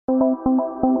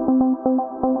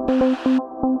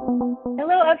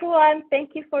Hello, everyone.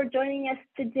 Thank you for joining us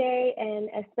today, and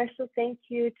a special thank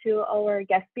you to our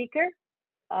guest speaker,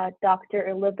 Dr.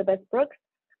 Elizabeth Brooks.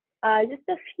 Just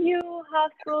a few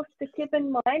house rules to keep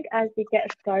in mind as we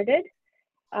get started.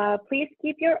 Please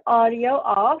keep your audio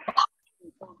off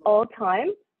all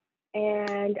time,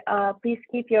 and please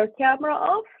keep your camera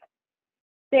off.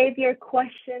 Save your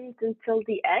questions until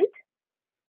the end.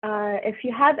 If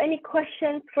you have any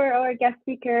questions for our guest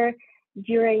speaker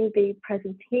during the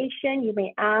presentation, you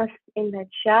may ask in the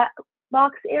chat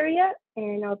box area,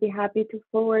 and I'll be happy to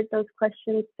forward those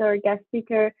questions to our guest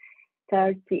speaker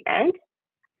towards the end.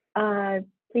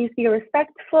 Please be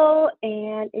respectful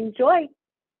and enjoy.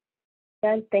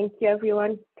 And thank you,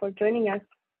 everyone, for joining us.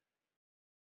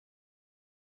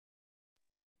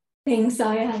 Thanks,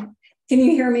 Aya. Can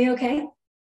you hear me okay?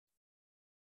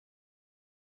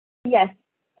 Yes.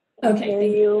 Okay. Hear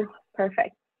you.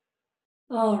 Perfect.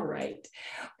 All right.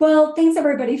 Well, thanks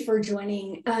everybody for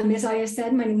joining. As Aya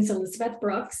said, my name is Elizabeth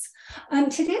Brooks.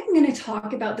 Today I'm going to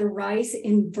talk about the rise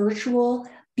in virtual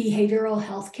behavioral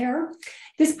health care.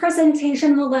 This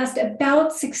presentation will last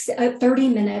about 30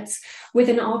 minutes with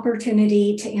an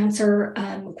opportunity to answer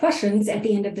questions at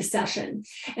the end of the session.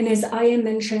 And as Aya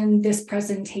mentioned, this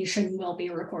presentation will be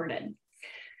recorded.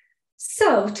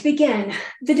 So to begin,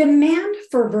 the demand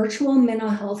for virtual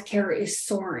mental health care is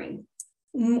soaring.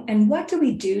 And what do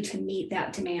we do to meet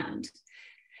that demand?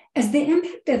 As the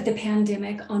impact of the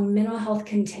pandemic on mental health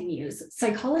continues,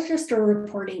 psychologists are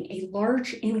reporting a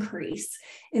large increase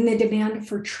in the demand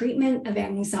for treatment of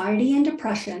anxiety and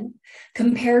depression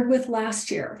compared with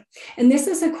last year. And this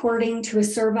is according to a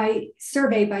survey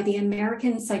by the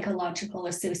American Psychological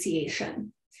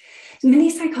Association. Many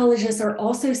psychologists are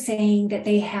also saying that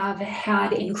they have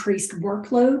had increased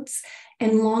workloads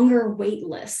and longer wait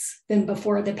lists than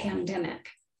before the pandemic.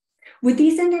 With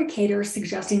these indicators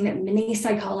suggesting that many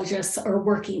psychologists are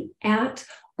working at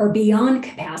or beyond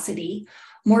capacity,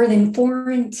 more than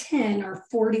 4 in 10, or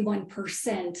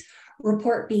 41%,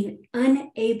 report being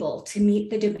unable to meet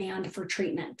the demand for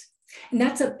treatment. And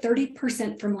that's up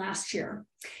 30% from last year.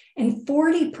 And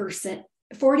 46%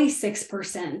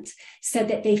 said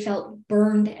that they felt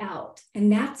burned out,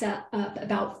 and that's up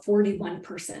about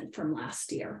 41% from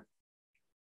last year.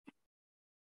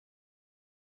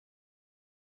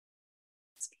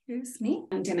 Excuse me.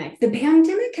 The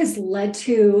pandemic has led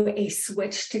to a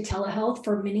switch to telehealth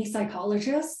for many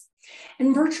psychologists,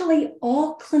 and virtually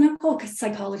all clinical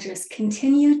psychologists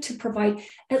continue to provide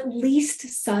at least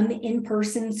some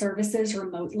in-person services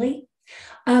remotely,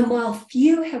 while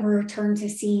few have returned to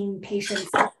seeing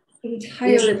patients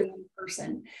entirely in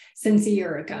person since a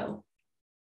year ago.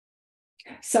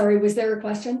 Sorry, was there a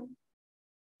question?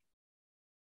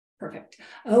 Perfect.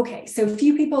 Okay, so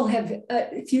few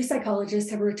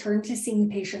psychologists have returned to seeing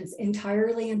patients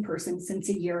entirely in person since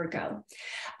a year ago.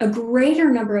 A greater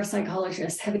number of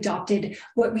psychologists have adopted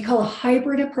what we call a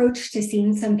hybrid approach to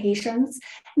seeing some patients,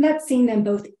 and that's seeing them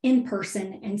both in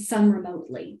person and some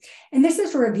remotely. And this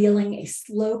is revealing a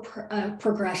slow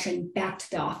progression back to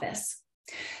the office.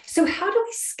 So how do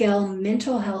we scale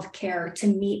mental health care to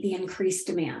meet the increased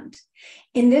demand?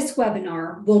 In this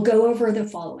webinar, we'll go over the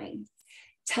following: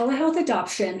 telehealth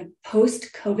adoption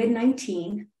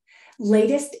post-COVID-19,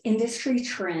 latest industry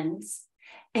trends,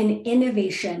 and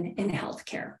innovation in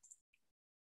healthcare.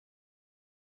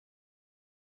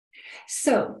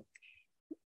 So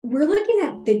we're looking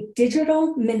at the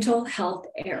digital mental health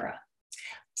era.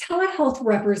 Telehealth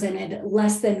represented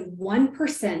less than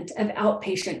 1% of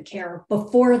outpatient care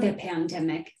before the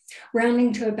pandemic,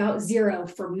 rounding to about 0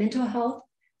 for mental health,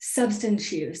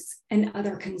 substance use, and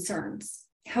other concerns.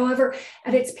 However,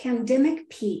 at its pandemic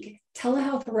peak,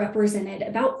 telehealth represented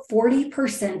about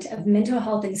 40% of mental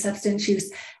health and substance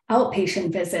use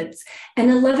outpatient visits and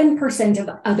 11%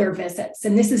 of other visits.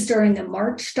 And this is during the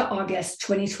March to August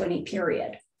 2020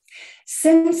 period.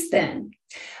 Since then,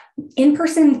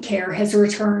 in-person care has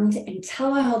returned and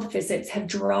telehealth visits have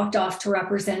dropped off to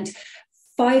represent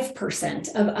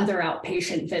 5% of other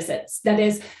outpatient visits, that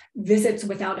is, visits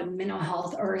without a mental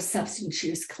health or a substance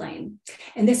use claim.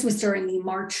 And this was during the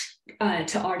March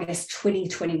to August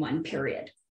 2021 period.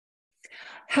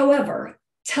 However,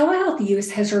 telehealth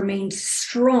use has remained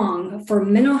strong for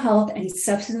mental health and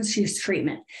substance use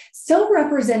treatment, still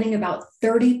representing about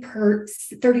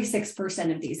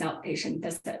 36% of these outpatient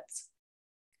visits.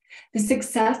 The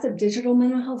success of digital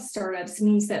mental health startups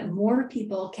means that more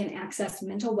people can access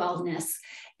mental wellness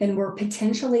than were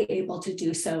potentially able to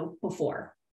do so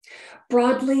before.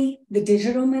 Broadly, the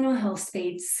digital mental health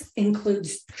space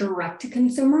includes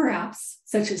direct-to-consumer apps,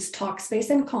 such as Talkspace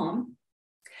and Calm,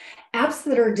 apps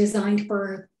that are designed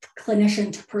for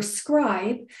clinician to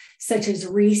prescribe, such as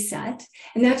Reset,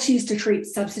 and that's used to treat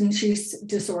substance use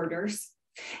disorders.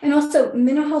 And also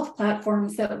mental health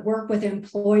platforms that work with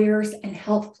employers and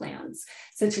health plans,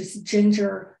 such as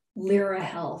Ginger, Lyra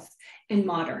Health, and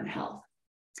Modern Health.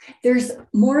 There's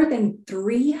more than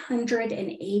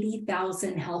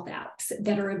 380,000 health apps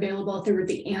that are available through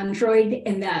the Android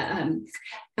and the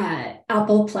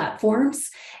Apple platforms,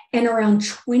 and around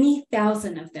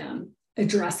 20,000 of them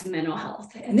address mental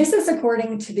health. And this is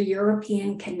according to the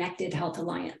European Connected Health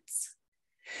Alliance.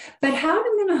 But how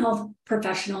do mental health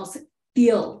professionals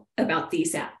feel about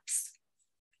these apps?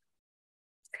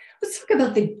 Let's talk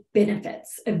about the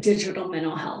benefits of digital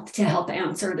mental health to help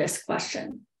answer this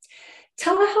question.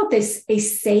 Telehealth is a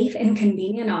safe and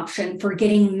convenient option for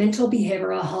getting mental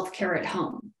behavioral health care at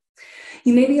home.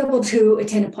 You may be able to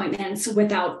attend appointments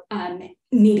without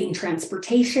needing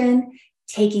transportation,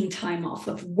 taking time off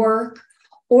of work,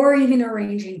 or even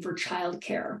arranging for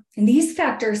childcare. And these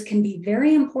factors can be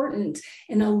very important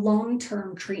in a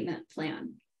long-term treatment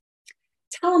plan.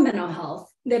 Telemental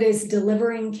health, that is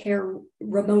delivering care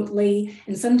remotely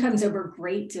and sometimes over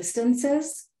great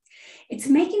distances, it's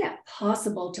making it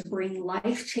possible to bring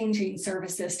life-changing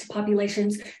services to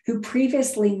populations who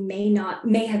previously may have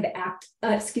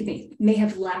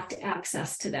lacked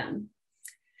access to them.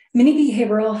 Many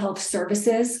behavioral health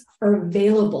services are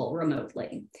available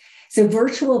remotely. So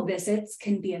virtual visits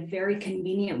can be a very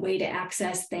convenient way to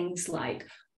access things like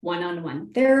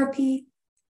one-on-one therapy,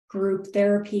 group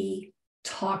therapy,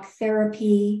 talk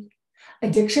therapy,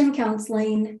 addiction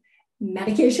counseling,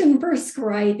 medication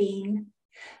prescribing,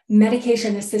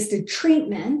 medication-assisted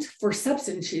treatment for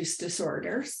substance use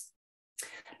disorders,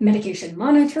 medication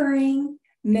monitoring,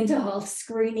 mental health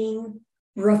screening,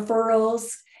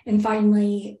 referrals, and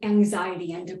finally,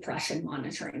 anxiety and depression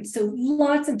monitoring. So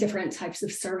lots of different types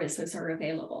of services are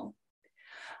available.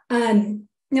 Now,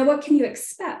 what can you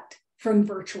expect from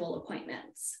virtual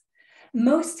appointments?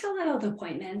 Most telehealth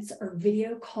appointments are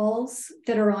video calls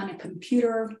that are on a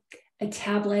computer, a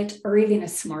tablet, or even a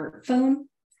smartphone.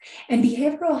 And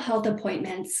behavioral health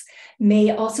appointments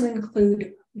may also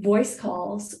include voice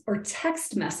calls or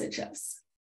text messages.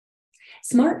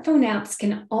 Smartphone apps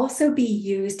can also be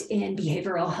used in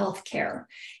behavioral health care.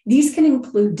 These can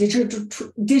include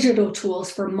digital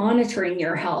tools for monitoring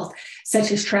your health,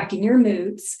 such as tracking your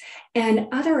moods, and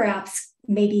other apps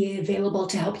may be available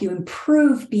to help you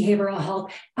improve behavioral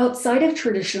health outside of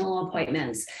traditional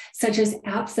appointments, such as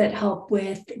apps that help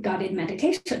with guided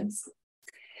meditations.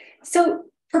 So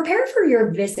prepare for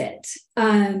your visit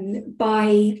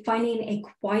by finding a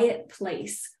quiet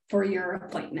place for your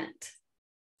appointment.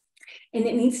 And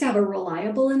it needs to have a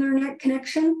reliable internet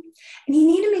connection. And you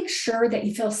need to make sure that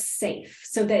you feel safe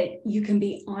so that you can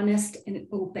be honest and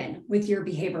open with your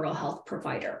behavioral health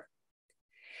provider.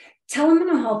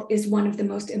 Telemental health is one of the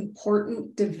most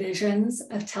important divisions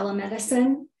of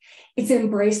telemedicine. It's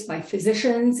embraced by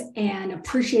physicians and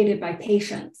appreciated by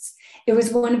patients. It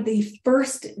was one of the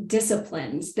first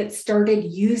disciplines that started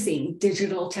using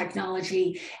digital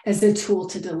technology as a tool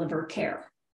to deliver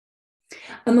care.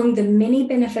 Among the many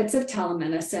benefits of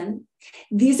telemedicine,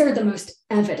 these are the most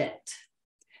evident: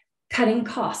 cutting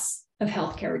costs of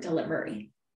healthcare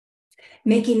delivery,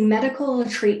 making medical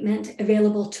treatment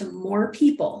available to more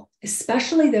people,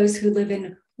 especially those who live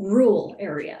in rural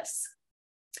areas,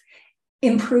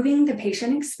 improving the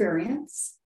patient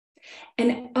experience,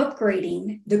 and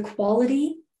upgrading the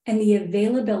quality and the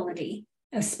availability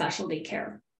of specialty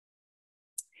care.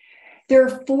 There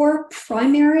are 4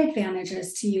 primary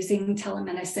advantages to using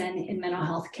telemedicine in mental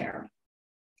health care: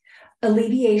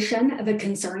 alleviation of a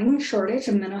concerning shortage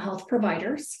of mental health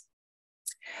providers,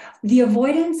 the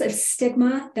avoidance of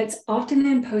stigma that's often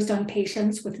imposed on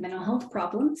patients with mental health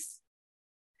problems,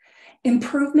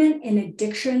 improvement in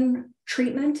addiction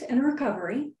treatment and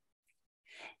recovery,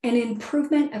 and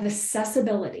improvement of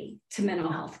accessibility to mental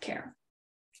health care.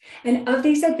 And of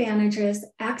these advantages,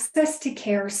 access to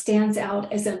care stands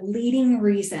out as a leading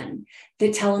reason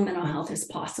that telemental health is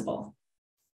possible.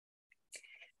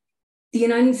 The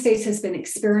United States has been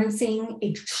experiencing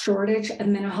a shortage of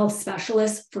mental health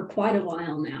specialists for quite a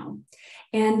while now.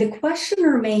 And the question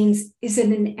remains, is it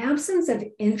an absence of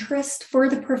interest for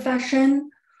the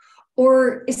profession,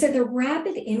 or is it the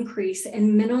rapid increase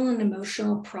in mental and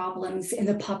emotional problems in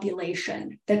the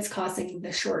population that's causing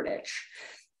the shortage?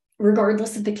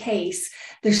 Regardless of the case,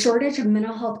 the shortage of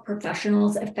mental health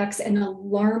professionals affects an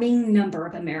alarming number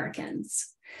of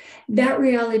Americans. That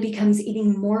reality becomes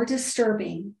even more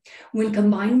disturbing when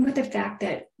combined with the fact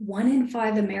that 1 in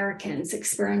 5 Americans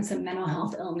experience a mental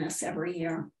health illness every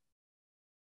year.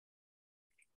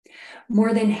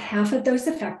 More than half of those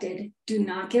affected do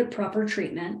not get proper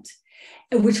treatment,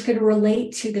 which could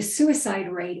relate to the suicide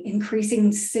rate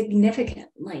increasing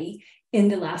significantly in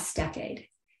the last decade.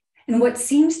 And what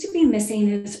seems to be missing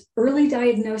is early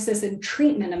diagnosis and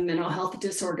treatment of mental health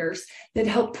disorders that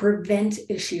help prevent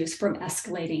issues from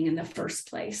escalating in the first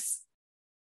place.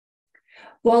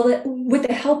 With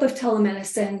the help of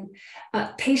telemedicine,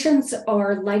 patients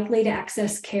are likely to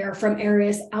access care from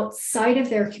areas outside of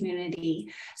their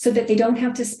community so that they don't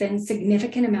have to spend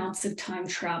significant amounts of time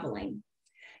traveling.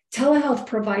 Telehealth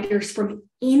providers from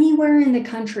anywhere in the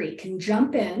country can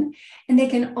jump in and they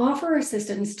can offer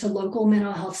assistance to local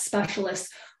mental health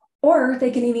specialists, or they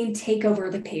can even take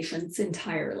over the patients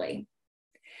entirely.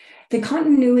 The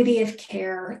continuity of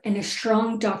care and a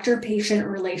strong doctor-patient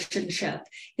relationship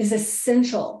is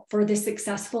essential for the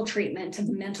successful treatment of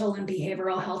mental and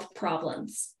behavioral health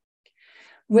problems.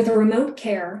 With remote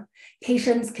care,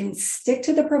 patients can stick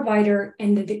to the provider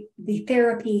and the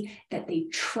therapy that they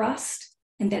trust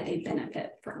and that they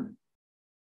benefit from.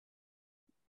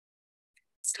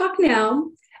 Let's talk now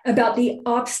about the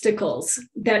obstacles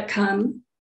that come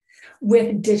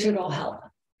with digital health.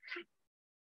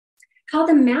 How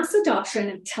the mass adoption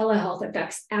of telehealth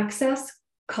affects access,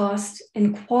 cost,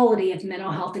 and quality of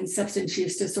mental health and substance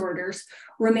use disorders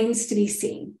remains to be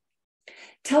seen.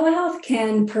 Telehealth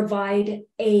can provide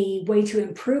a way to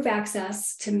improve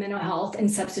access to mental health and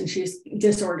substance use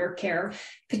disorder care,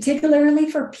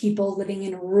 particularly for people living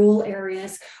in rural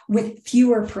areas with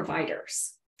fewer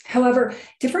providers. However,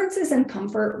 differences in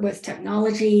comfort with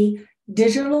technology,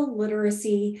 digital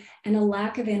literacy, and a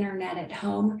lack of internet at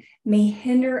home may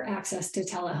hinder access to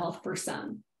telehealth for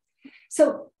some.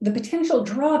 So the potential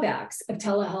drawbacks of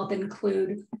telehealth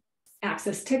include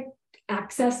access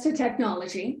to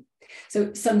technology.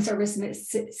 So some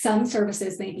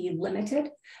services may be limited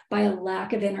by a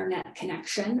lack of internet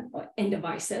connection and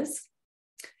devices.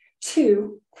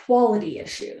 2, quality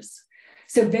issues.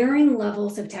 So varying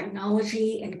levels of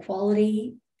technology and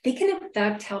quality, they can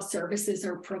affect how services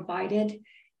are provided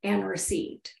and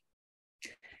received.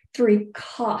 3,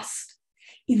 cost.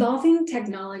 Evolving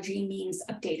technology means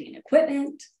updating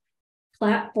equipment,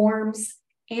 platforms,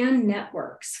 and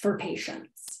networks for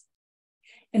patients.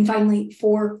 And finally,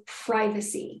 4,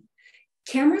 privacy.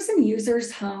 Cameras in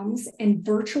users' homes and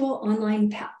virtual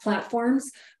online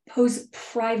platforms pose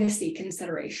privacy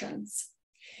considerations.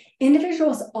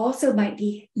 Individuals also might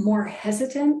be more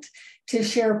hesitant to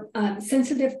share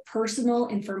sensitive personal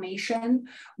information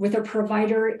with a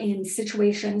provider in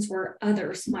situations where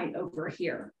others might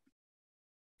overhear.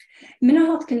 Mental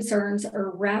health concerns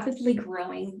are rapidly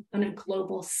growing on a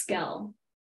global scale.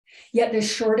 Yet the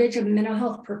shortage of mental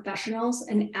health professionals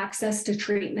and access to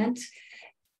treatment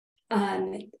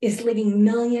is leaving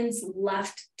millions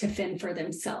left to fend for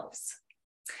themselves.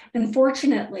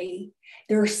 Unfortunately,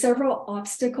 there are several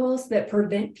obstacles that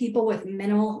prevent people with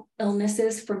mental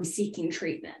illnesses from seeking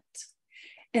treatment.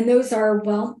 And those are,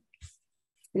 well,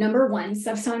 number one,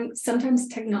 sometimes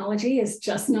technology is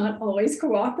just not always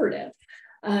cooperative.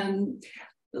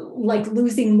 Like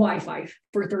losing Wi-Fi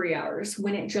for 3 hours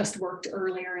when it just worked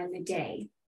earlier in the day.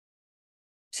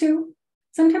 2,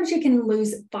 sometimes you can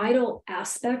lose vital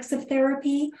aspects of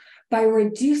therapy by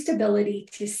reduced ability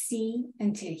to see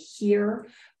and to hear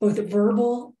both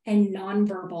verbal and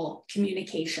nonverbal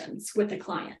communications with the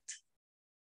client.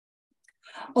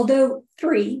 Although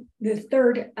 3, the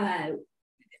third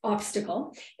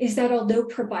obstacle is that although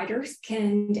providers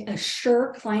can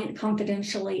assure client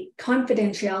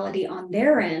confidentiality on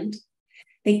their end,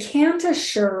 they can't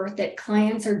assure that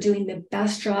clients are doing the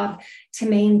best job to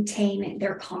maintain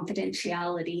their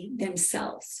confidentiality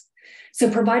themselves. So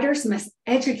providers must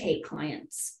educate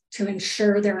clients to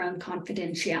ensure their own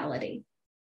confidentiality.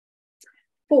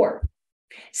 4,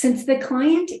 since the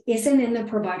client isn't in the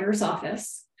provider's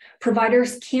office,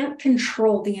 providers can't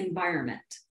control the environment.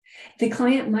 The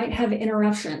client might have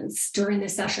interruptions during the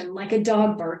session, like a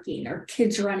dog barking or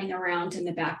kids running around in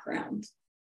the background.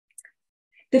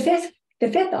 The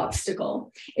fifth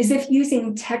obstacle is if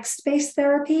using text-based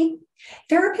therapy,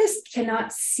 therapists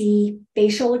cannot see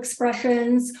facial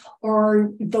expressions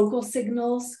or vocal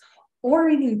signals or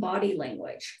even body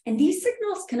language. And these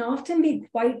signals can often be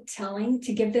quite telling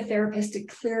to give the therapist a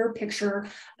clearer picture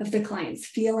of the client's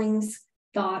feelings,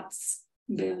 thoughts,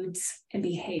 moods, and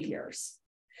behaviors.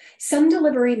 Some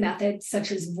delivery methods,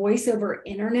 such as voice over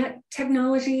internet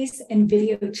technologies and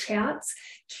video chats,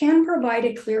 can provide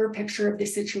a clearer picture of the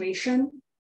situation,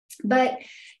 but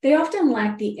they often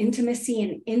lack the intimacy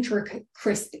and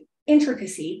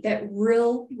intricacy that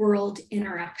real-world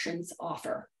interactions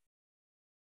offer.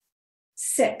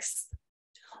 6,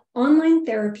 Online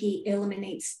therapy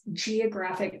eliminates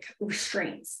geographic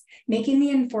restraints, making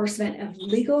the enforcement of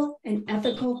legal and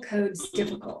ethical codes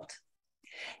difficult.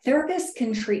 Therapists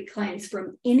can treat clients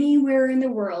from anywhere in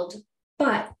the world,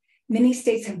 but many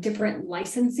states have different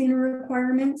licensing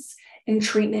requirements and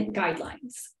treatment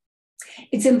guidelines.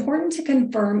 It's important to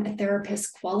confirm a therapist's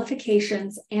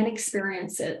qualifications and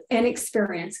experience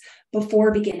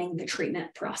before beginning the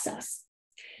treatment process.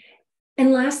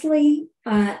 And lastly,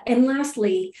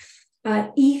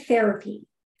 e-therapy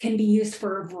can be used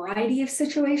for a variety of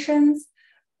situations,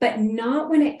 but not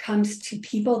when it comes to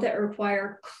people that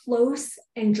require close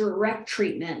and direct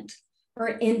treatment or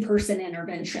in-person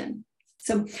intervention.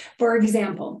 So, for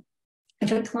example,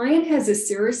 if a client has a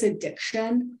serious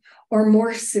addiction or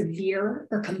more severe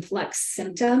or complex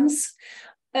symptoms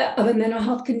of a mental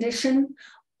health condition,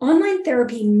 online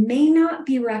therapy may not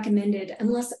be recommended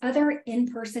unless other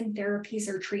in-person therapies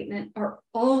or treatment are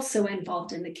also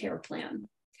involved in the care plan.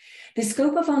 The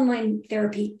scope of online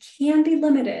therapy can be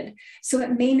limited, so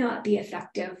it may not be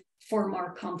effective for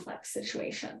more complex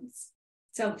situations.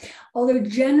 So, although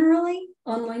generally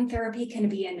online therapy can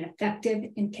be an effective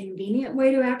and convenient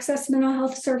way to access mental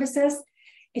health services,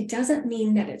 it doesn't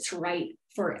mean that it's right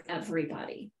for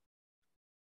everybody.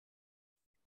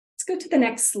 Let's go to the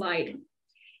next slide.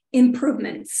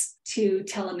 Improvements to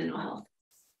telemental health.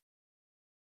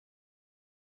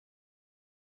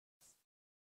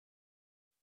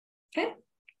 Okay.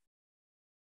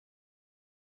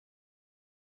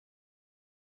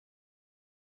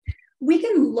 We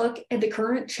can look at the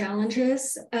current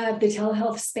challenges of the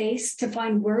telehealth space to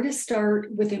find where to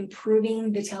start with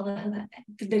improving the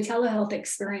telehealth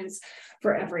experience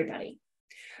for everybody.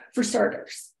 For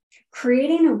starters,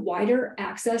 creating a wider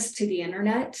access to the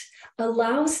internet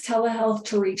allows telehealth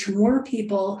to reach more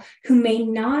people who may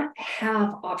not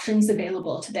have options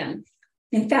available to them.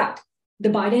 In fact, the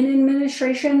Biden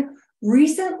administration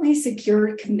recently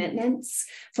secured commitments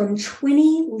from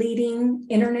 20 leading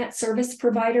internet service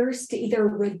providers to either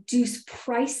reduce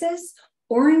prices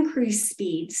or increase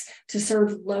speeds to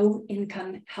serve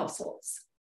low-income households.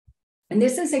 And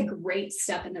this is a great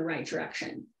step in the right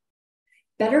direction.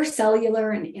 Better cellular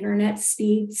and internet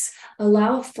speeds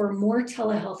allow for more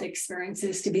telehealth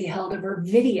experiences to be held over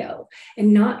video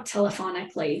and not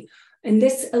telephonically. And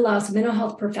this allows mental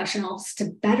health professionals to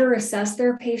better assess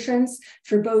their patients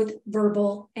through both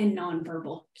verbal and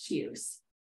nonverbal cues.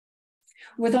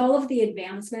 With all of the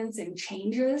advancements and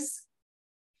changes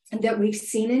that we've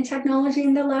seen in technology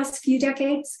in the last few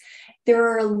decades,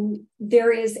 there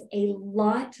is a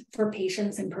lot for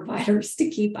patients and providers to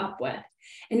keep up with.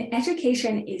 And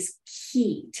education is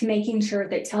key to making sure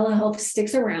that telehealth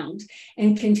sticks around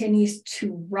and continues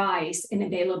to rise in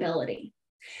availability.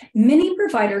 Many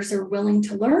providers are willing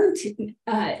to learn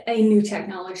a new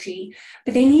technology,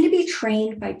 but they need to be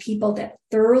trained by people that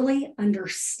thoroughly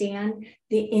understand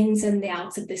the ins and the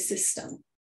outs of the system.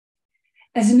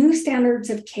 As new standards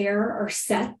of care are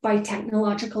set by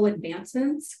technological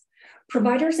advancements,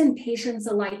 providers and patients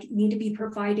alike need to be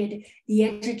provided the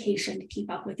education to keep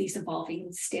up with these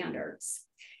evolving standards.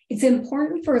 It's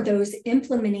important for those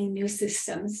implementing new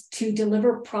systems to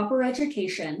deliver proper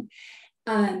education,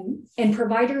 and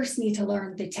providers need to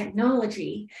learn the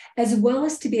technology as well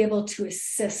as to be able to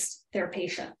assist their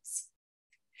patients.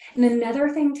 And another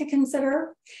thing to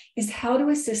consider is how to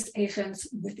assist patients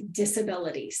with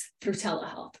disabilities through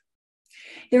telehealth.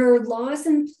 There are laws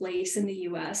in place in the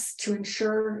US to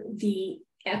ensure the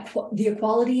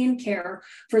equality in care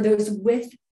for those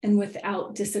with and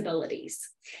without disabilities.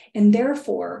 And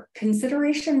therefore,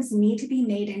 considerations need to be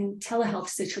made in telehealth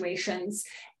situations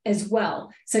as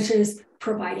well, such as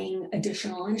providing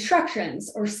additional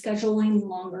instructions or scheduling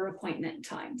longer appointment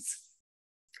times.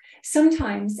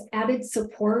 Sometimes added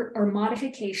support or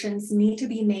modifications need to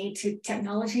be made to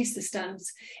technology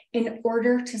systems in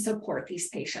order to support these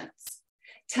patients.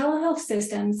 Telehealth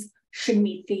systems should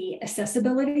meet the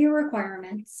accessibility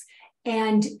requirements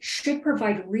and should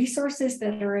provide resources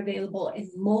that are available in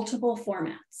multiple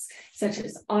formats, such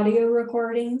as audio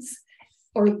recordings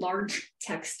or large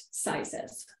text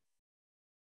sizes.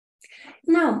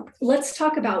 Now, let's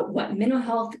talk about what mental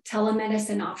health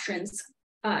telemedicine options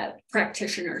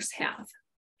practitioners have.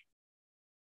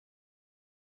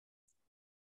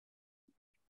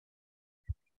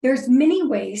 There's many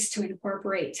ways to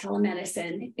incorporate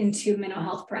telemedicine into mental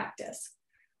health practice.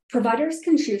 Providers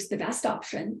can choose the best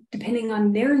option depending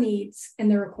on their needs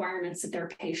and the requirements of their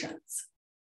patients.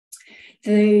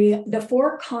 The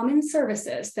four common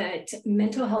services that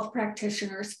mental health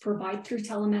practitioners provide through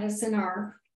telemedicine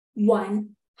are: 1,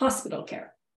 hospital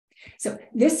care. So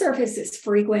this service is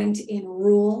frequent in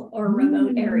rural or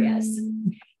remote areas.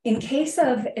 In case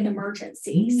of an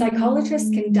emergency,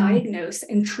 psychologists can diagnose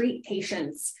and treat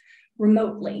patients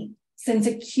remotely. Since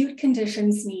acute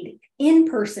conditions need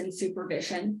in-person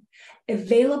supervision,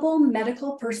 available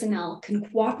medical personnel can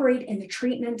cooperate in the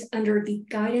treatment under the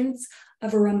guidance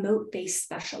of a remote-based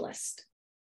specialist.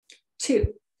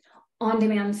 2,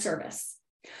 on-demand service.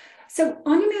 So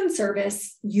on-demand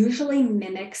service usually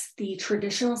mimics the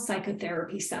traditional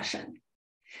psychotherapy session.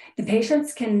 The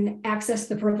patients can access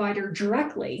the provider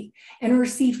directly and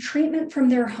receive treatment from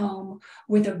their home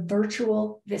with a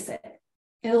virtual visit.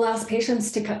 It allows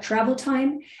patients to cut travel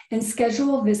time and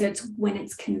schedule visits when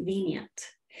it's convenient.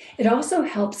 It also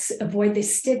helps avoid the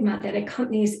stigma that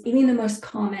accompanies even the most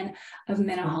common of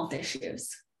mental health issues.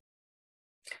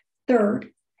 3rd,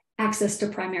 access to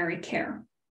primary care.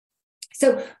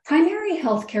 So primary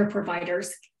health care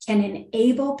providers can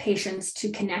enable patients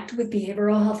to connect with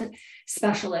behavioral health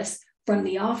specialists from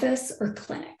the office or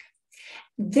clinic.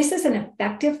 This is an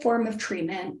effective form of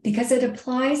treatment because it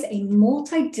applies a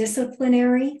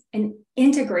multidisciplinary and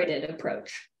integrated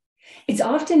approach. It's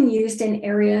often used in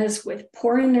areas with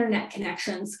poor internet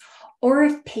connections or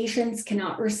if patients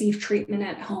cannot receive treatment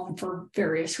at home for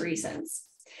various reasons.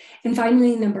 And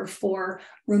finally, number 4,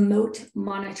 remote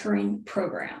monitoring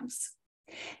programs.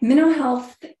 Mental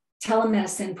health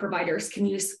telemedicine providers can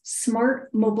use smart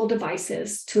mobile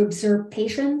devices to observe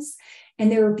patients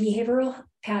and their behavioral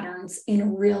patterns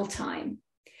in real time.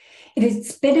 It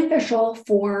is beneficial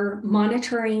for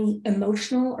monitoring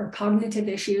emotional or cognitive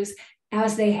issues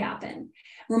as they happen.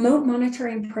 Remote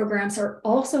monitoring programs are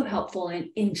also helpful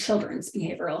in children's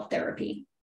behavioral therapy.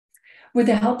 With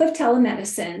the help of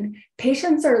telemedicine,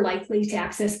 patients are likely to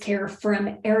access care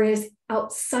from areas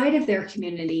outside of their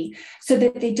community so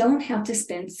that they don't have to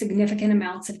spend significant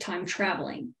amounts of time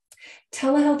traveling.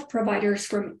 Telehealth providers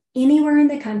from anywhere in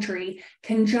the country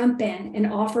can jump in and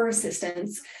offer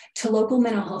assistance to local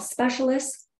mental health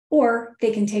specialists, or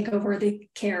they can take over the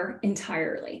care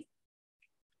entirely.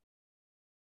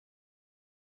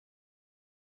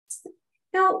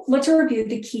 Now, let's review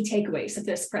the key takeaways of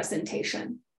this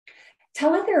presentation.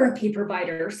 Teletherapy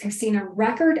providers have seen a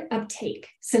record uptake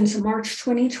since March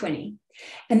 2020,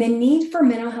 and the need for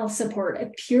mental health support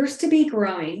appears to be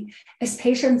growing as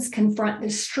patients confront the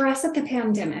stress of the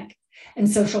pandemic and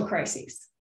social crises.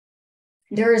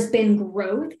 There has been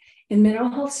growth in mental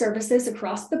health services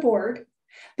across the board,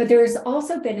 but there has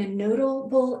also been a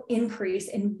notable increase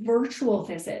in virtual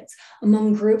visits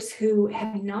among groups who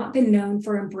have not been known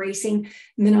for embracing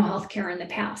mental health care in the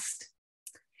past.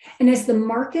 And as the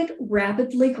market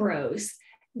rapidly grows,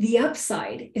 the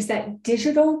upside is that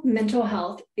digital mental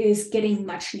health is getting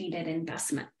much needed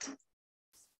investment.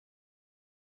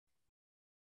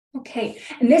 Okay,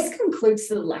 and this concludes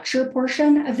the lecture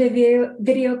portion of the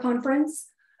video conference.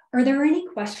 Are there any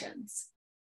questions?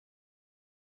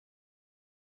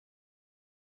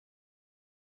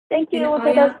 Thank you,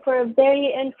 Elizabeth, for a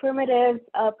very informative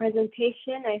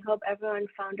presentation. I hope everyone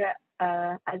found it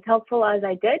as helpful as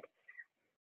I did.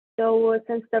 So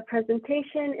since the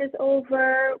presentation is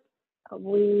over,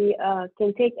 we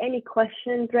can take any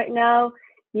questions right now.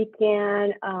 You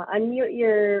can unmute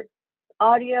your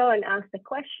audio and ask the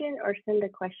question or send the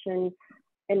question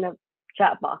in the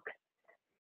chat box.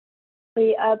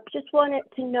 We just wanted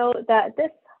to note that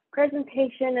this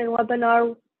presentation and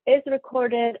webinar is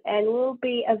recorded and will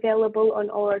be available on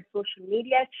all our social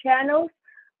media channels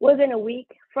within a week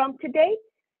from today.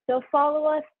 So follow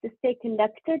us to stay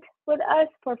connected with us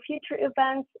for future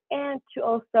events and to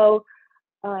also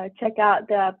check out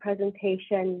the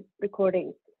presentation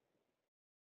recordings.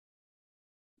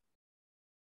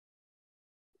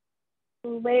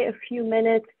 We'll wait a few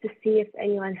minutes to see if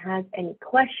anyone has any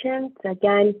questions.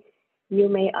 Again, you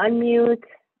may unmute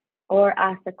or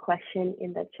ask a question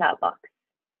in the chat box.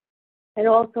 And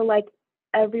also, like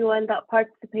everyone that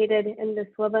participated in this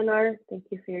webinar, thank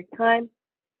you for your time.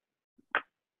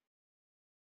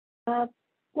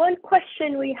 One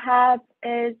question we have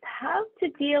is how to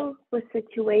deal with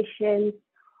situations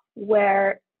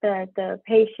where the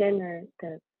patient or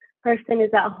the person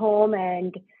is at home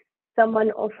and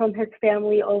someone from his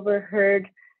family overheard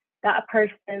that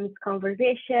person's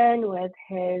conversation with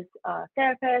his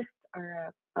therapist,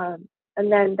 or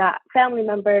and then that family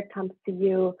member comes to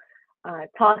you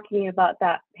talking about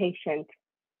that patient.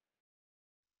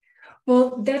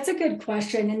 Well, that's a good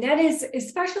question. And that is,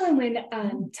 especially when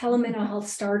telemental health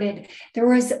started, there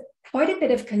was quite a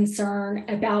bit of concern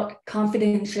about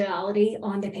confidentiality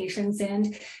on the patient's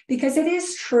end, because it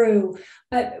is true.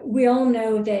 We all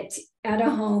know that at a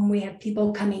home, we have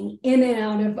people coming in and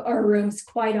out of our rooms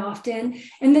quite often,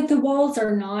 and that the walls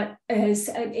are not as,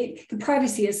 the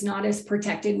privacy is not as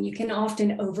protected, and you can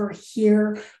often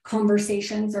overhear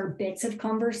conversations or bits of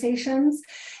conversations.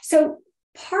 So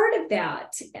part of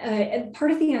that,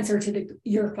 part of the answer to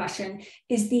your question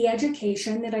is the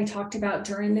education that I talked about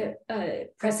during the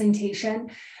presentation.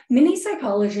 Many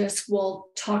psychologists will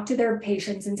talk to their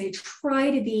patients and say,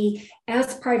 try to be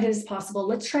as private as possible.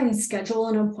 Let's try and schedule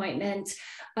an appointment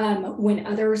when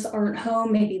others aren't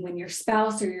home, maybe when your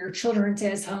spouse or your children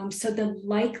is home. So the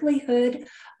likelihood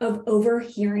of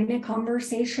overhearing a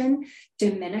conversation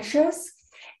diminishes.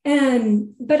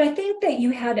 But I think that you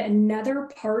had another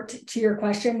part to your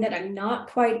question that I'm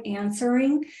not quite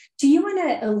answering. Do you want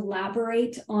to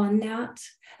elaborate on that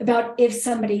about if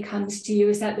somebody comes to you?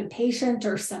 Is that the patient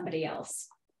or somebody else?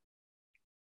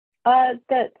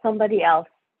 That somebody else.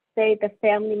 Say the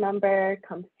family member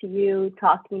comes to you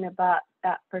talking about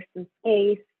that person's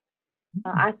case,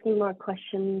 asking more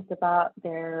questions about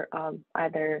their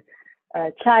either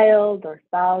child or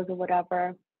spouse or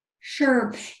whatever.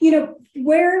 Sure. You know,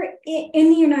 where in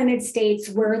the United States,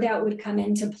 where that would come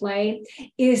into play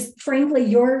is, frankly,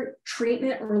 your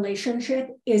treatment relationship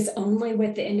is only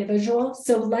with the individual.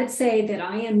 So let's say that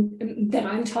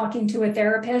I'm talking to a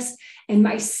therapist and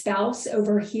my spouse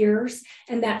overhears,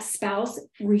 and that spouse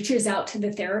reaches out to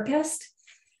the therapist.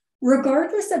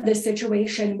 Regardless of the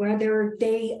situation, whether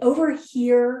they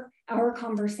overhear our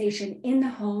conversation in the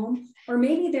home, or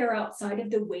maybe they're outside of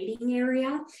the waiting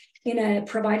area in a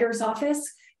provider's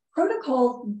office,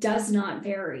 protocol does not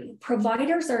vary.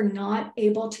 Providers are not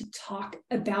able to talk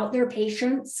about their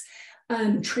patient's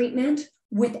treatment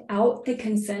without the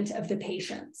consent of the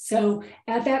patient. So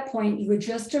at that point, you would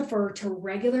just defer to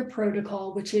regular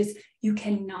protocol, which is you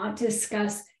cannot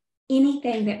discuss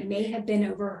anything that may have been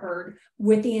overheard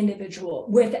with the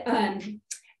individual,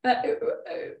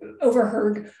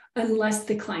 overheard unless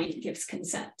the client gives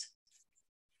consent.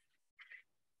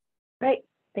 Great,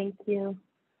 thank you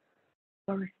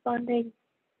for responding.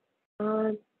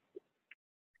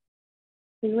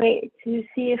 Wait to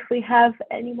see if we have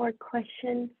any more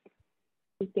questions.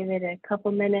 We give it a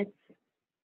couple minutes.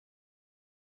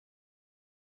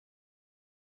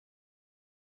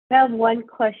 I have one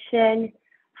question.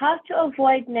 How to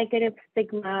avoid negative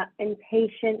stigma in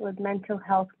patient with mental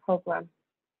health program?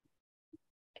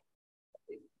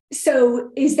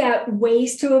 So is that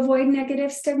ways to avoid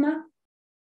negative stigma?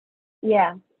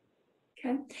 Yeah.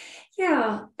 Okay.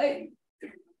 Yeah.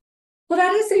 Well,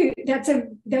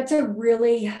 that's a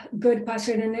really good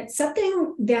question, and it's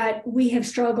something that we have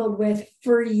struggled with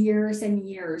for years and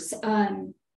years.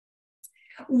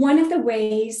 One of the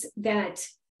ways that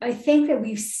I think that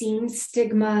we've seen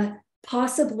stigma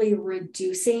possibly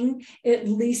reducing, at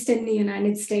least in the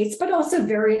United States, but also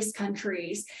various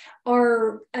countries,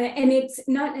 are, and it's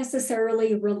not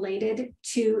necessarily related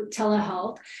to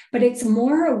telehealth, but it's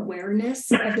more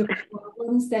awareness of the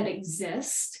problems that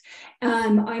exist.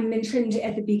 I mentioned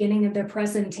at the beginning of the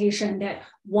presentation that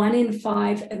 1 in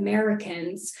 5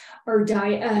 Americans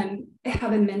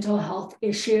have a mental health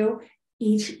issue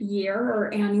each year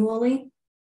or annually.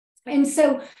 And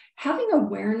so having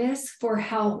awareness for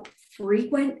how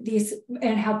frequent these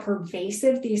and how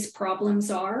pervasive these problems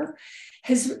are,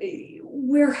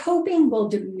 we're hoping will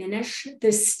diminish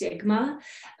the stigma,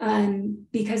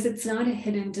 because it's not a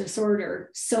hidden disorder.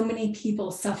 So many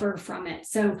people suffer from it.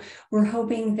 So we're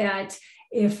hoping that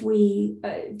if we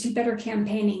do better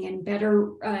campaigning and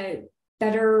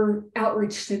better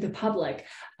outreach to the public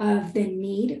of the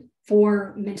need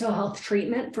for mental health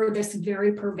treatment for this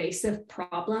very pervasive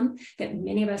problem that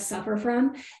many of us suffer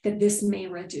from, that this may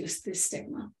reduce the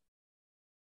stigma.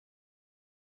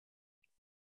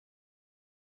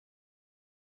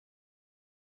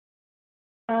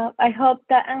 I hope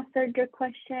that answered your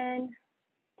question.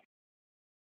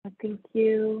 Thank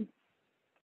you.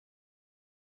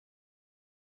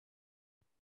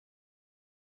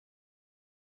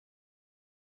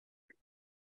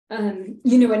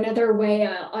 Another way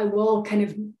I will kind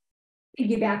of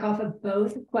piggyback off of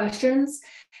both questions.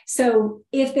 So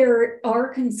if there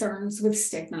are concerns with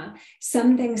stigma,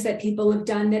 some things that people have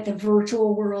done that the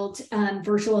virtual world,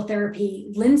 virtual therapy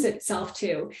lends itself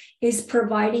to is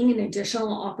providing an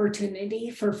additional opportunity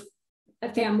for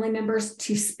family members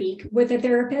to speak with a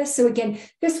therapist. So again,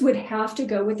 this would have to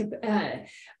go with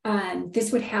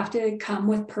this would have to come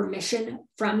with permission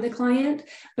from the client.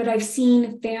 But I've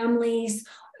seen families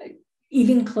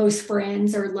even close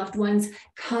friends or loved ones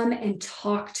come and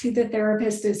talk to the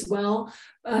therapist as well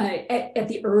at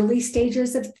the early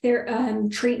stages of their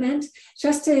treatment,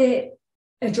 just to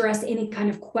address any kind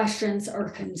of questions or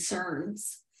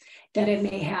concerns that it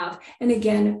may have. And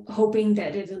again, hoping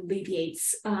that it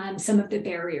alleviates some of the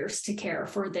barriers to care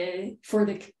for the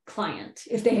client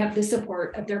if they have the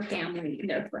support of their family and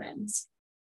their friends.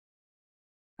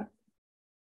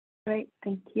 Great,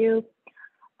 thank you.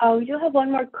 We do have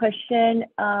one more question.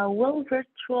 Will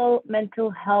virtual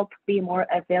mental health be more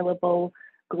available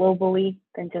globally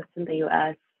than just in the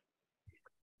US?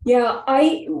 Yeah,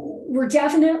 we're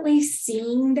definitely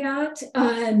seeing that.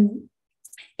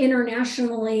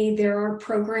 Internationally, there are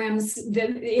programs that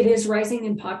it is rising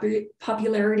in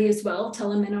popularity as well,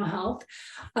 telemental health.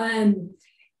 And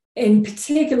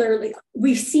particularly,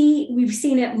 we've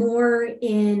seen it more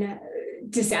in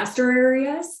disaster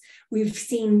areas. We've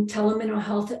seen telemental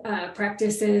health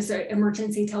practices, or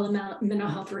emergency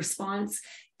telemental health response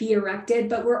be erected,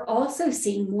 but we're also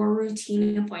seeing more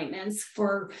routine appointments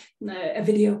for a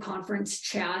video conference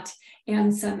chat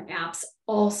and some apps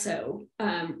also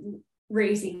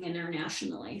raising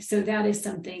internationally. So that is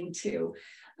something to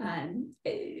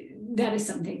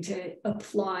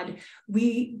applaud.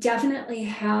 We definitely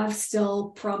have still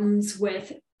problems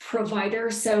with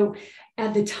providers. So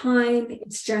at the time,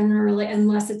 it's generally,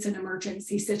 unless it's an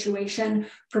emergency situation,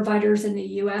 providers in the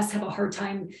US have a hard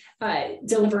time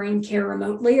delivering care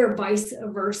remotely or vice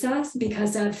versa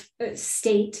because of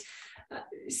state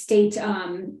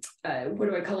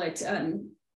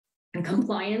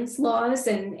compliance laws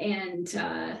and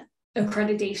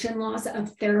accreditation laws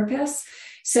of therapists.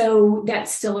 So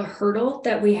that's still a hurdle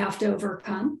that we have to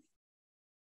overcome.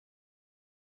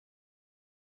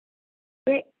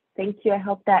 Great, thank you. I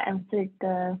hope that answered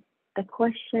the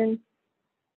question.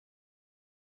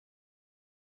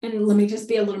 And let me just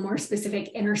be a little more specific.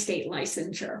 Interstate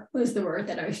licensure was the word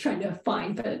that I was trying to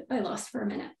find, but I lost for a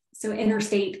minute. So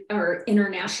interstate or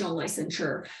international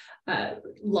licensure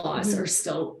laws are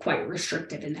still quite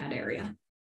restrictive in that area.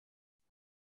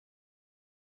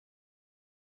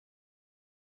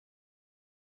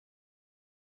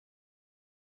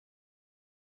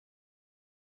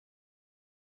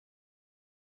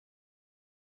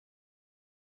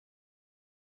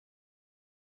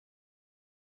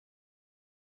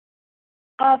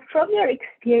 From your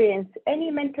experience,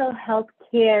 any mental health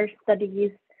care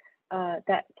studies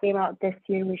that came out this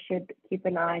year we should keep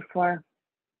an eye for?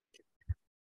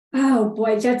 Oh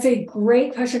boy, that's a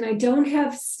great question. I don't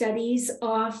have studies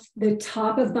off the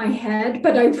top of my head,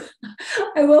 but I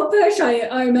will push.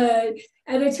 I'm an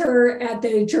editor at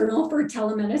the Journal for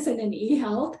Telemedicine and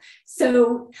eHealth.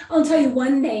 So I'll tell you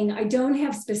one thing, I don't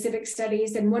have specific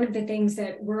studies. And one of the things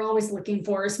that we're always looking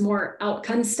for is more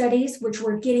outcome studies, which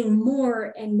we're getting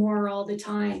more and more all the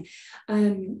time.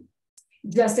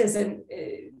 Just as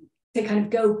to kind of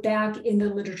go back in the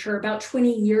literature, about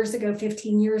 20 years ago,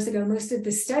 15 years ago, most of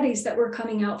the studies that were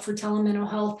coming out for telemental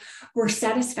health were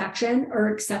satisfaction or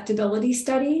acceptability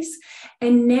studies.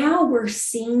 And now we're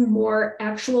seeing more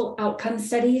actual outcome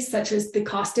studies, such as the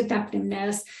cost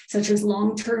effectiveness, such as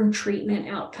long-term treatment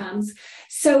outcomes.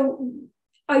 So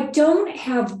I don't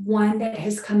have one that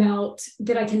has come out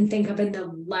that I can think of in the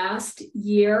last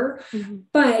year,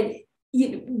 but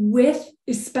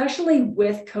especially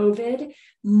with COVID,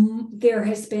 there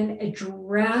has been a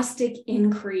drastic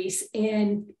increase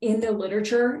in the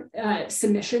literature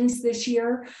submissions this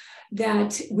year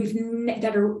that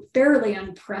are fairly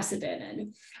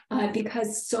unprecedented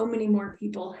because so many more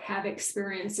people have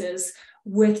experiences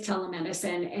with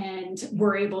telemedicine and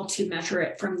we're able to measure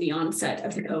it from the onset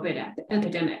of the COVID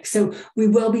epidemic. So we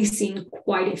will be seeing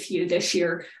quite a few this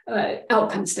year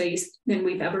outcome studies than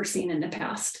we've ever seen in the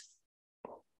past.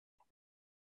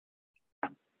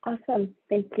 Awesome,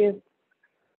 thank you.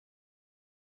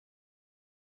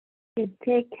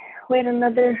 Wait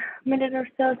another minute or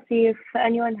so, see if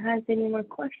anyone has any more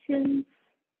questions.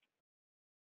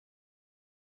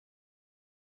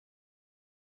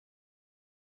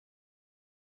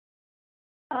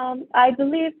 I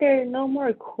believe there are no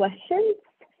more questions.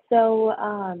 So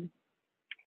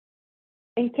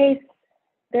in case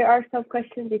there are some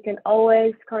questions, you can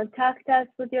always contact us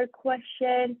with your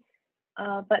question.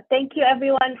 But thank you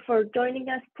everyone for joining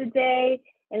us today.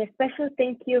 And a special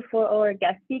thank you for our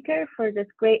guest speaker for this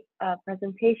great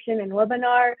presentation and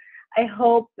webinar. I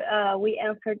hope we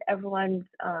answered everyone's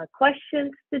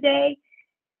questions today.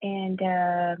 And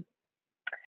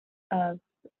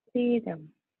see them.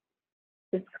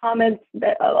 Just comments,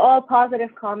 all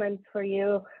positive comments for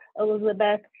you,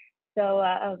 Elizabeth. So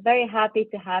I'm very happy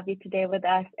to have you today with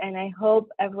us. And I hope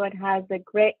everyone has a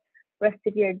great rest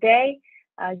of your day.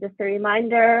 Just a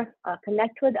reminder,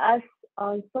 connect with us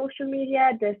on social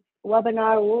media. This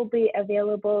webinar will be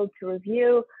available to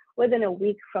review within a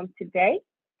week from today.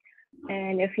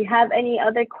 And if you have any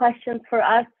other questions for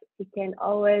us, you can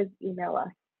always email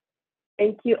us.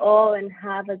 Thank you all and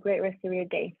have a great rest of your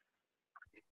day.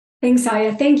 Thanks,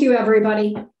 Aya. Thank you,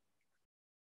 everybody.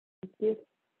 Thank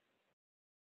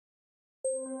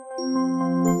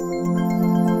you.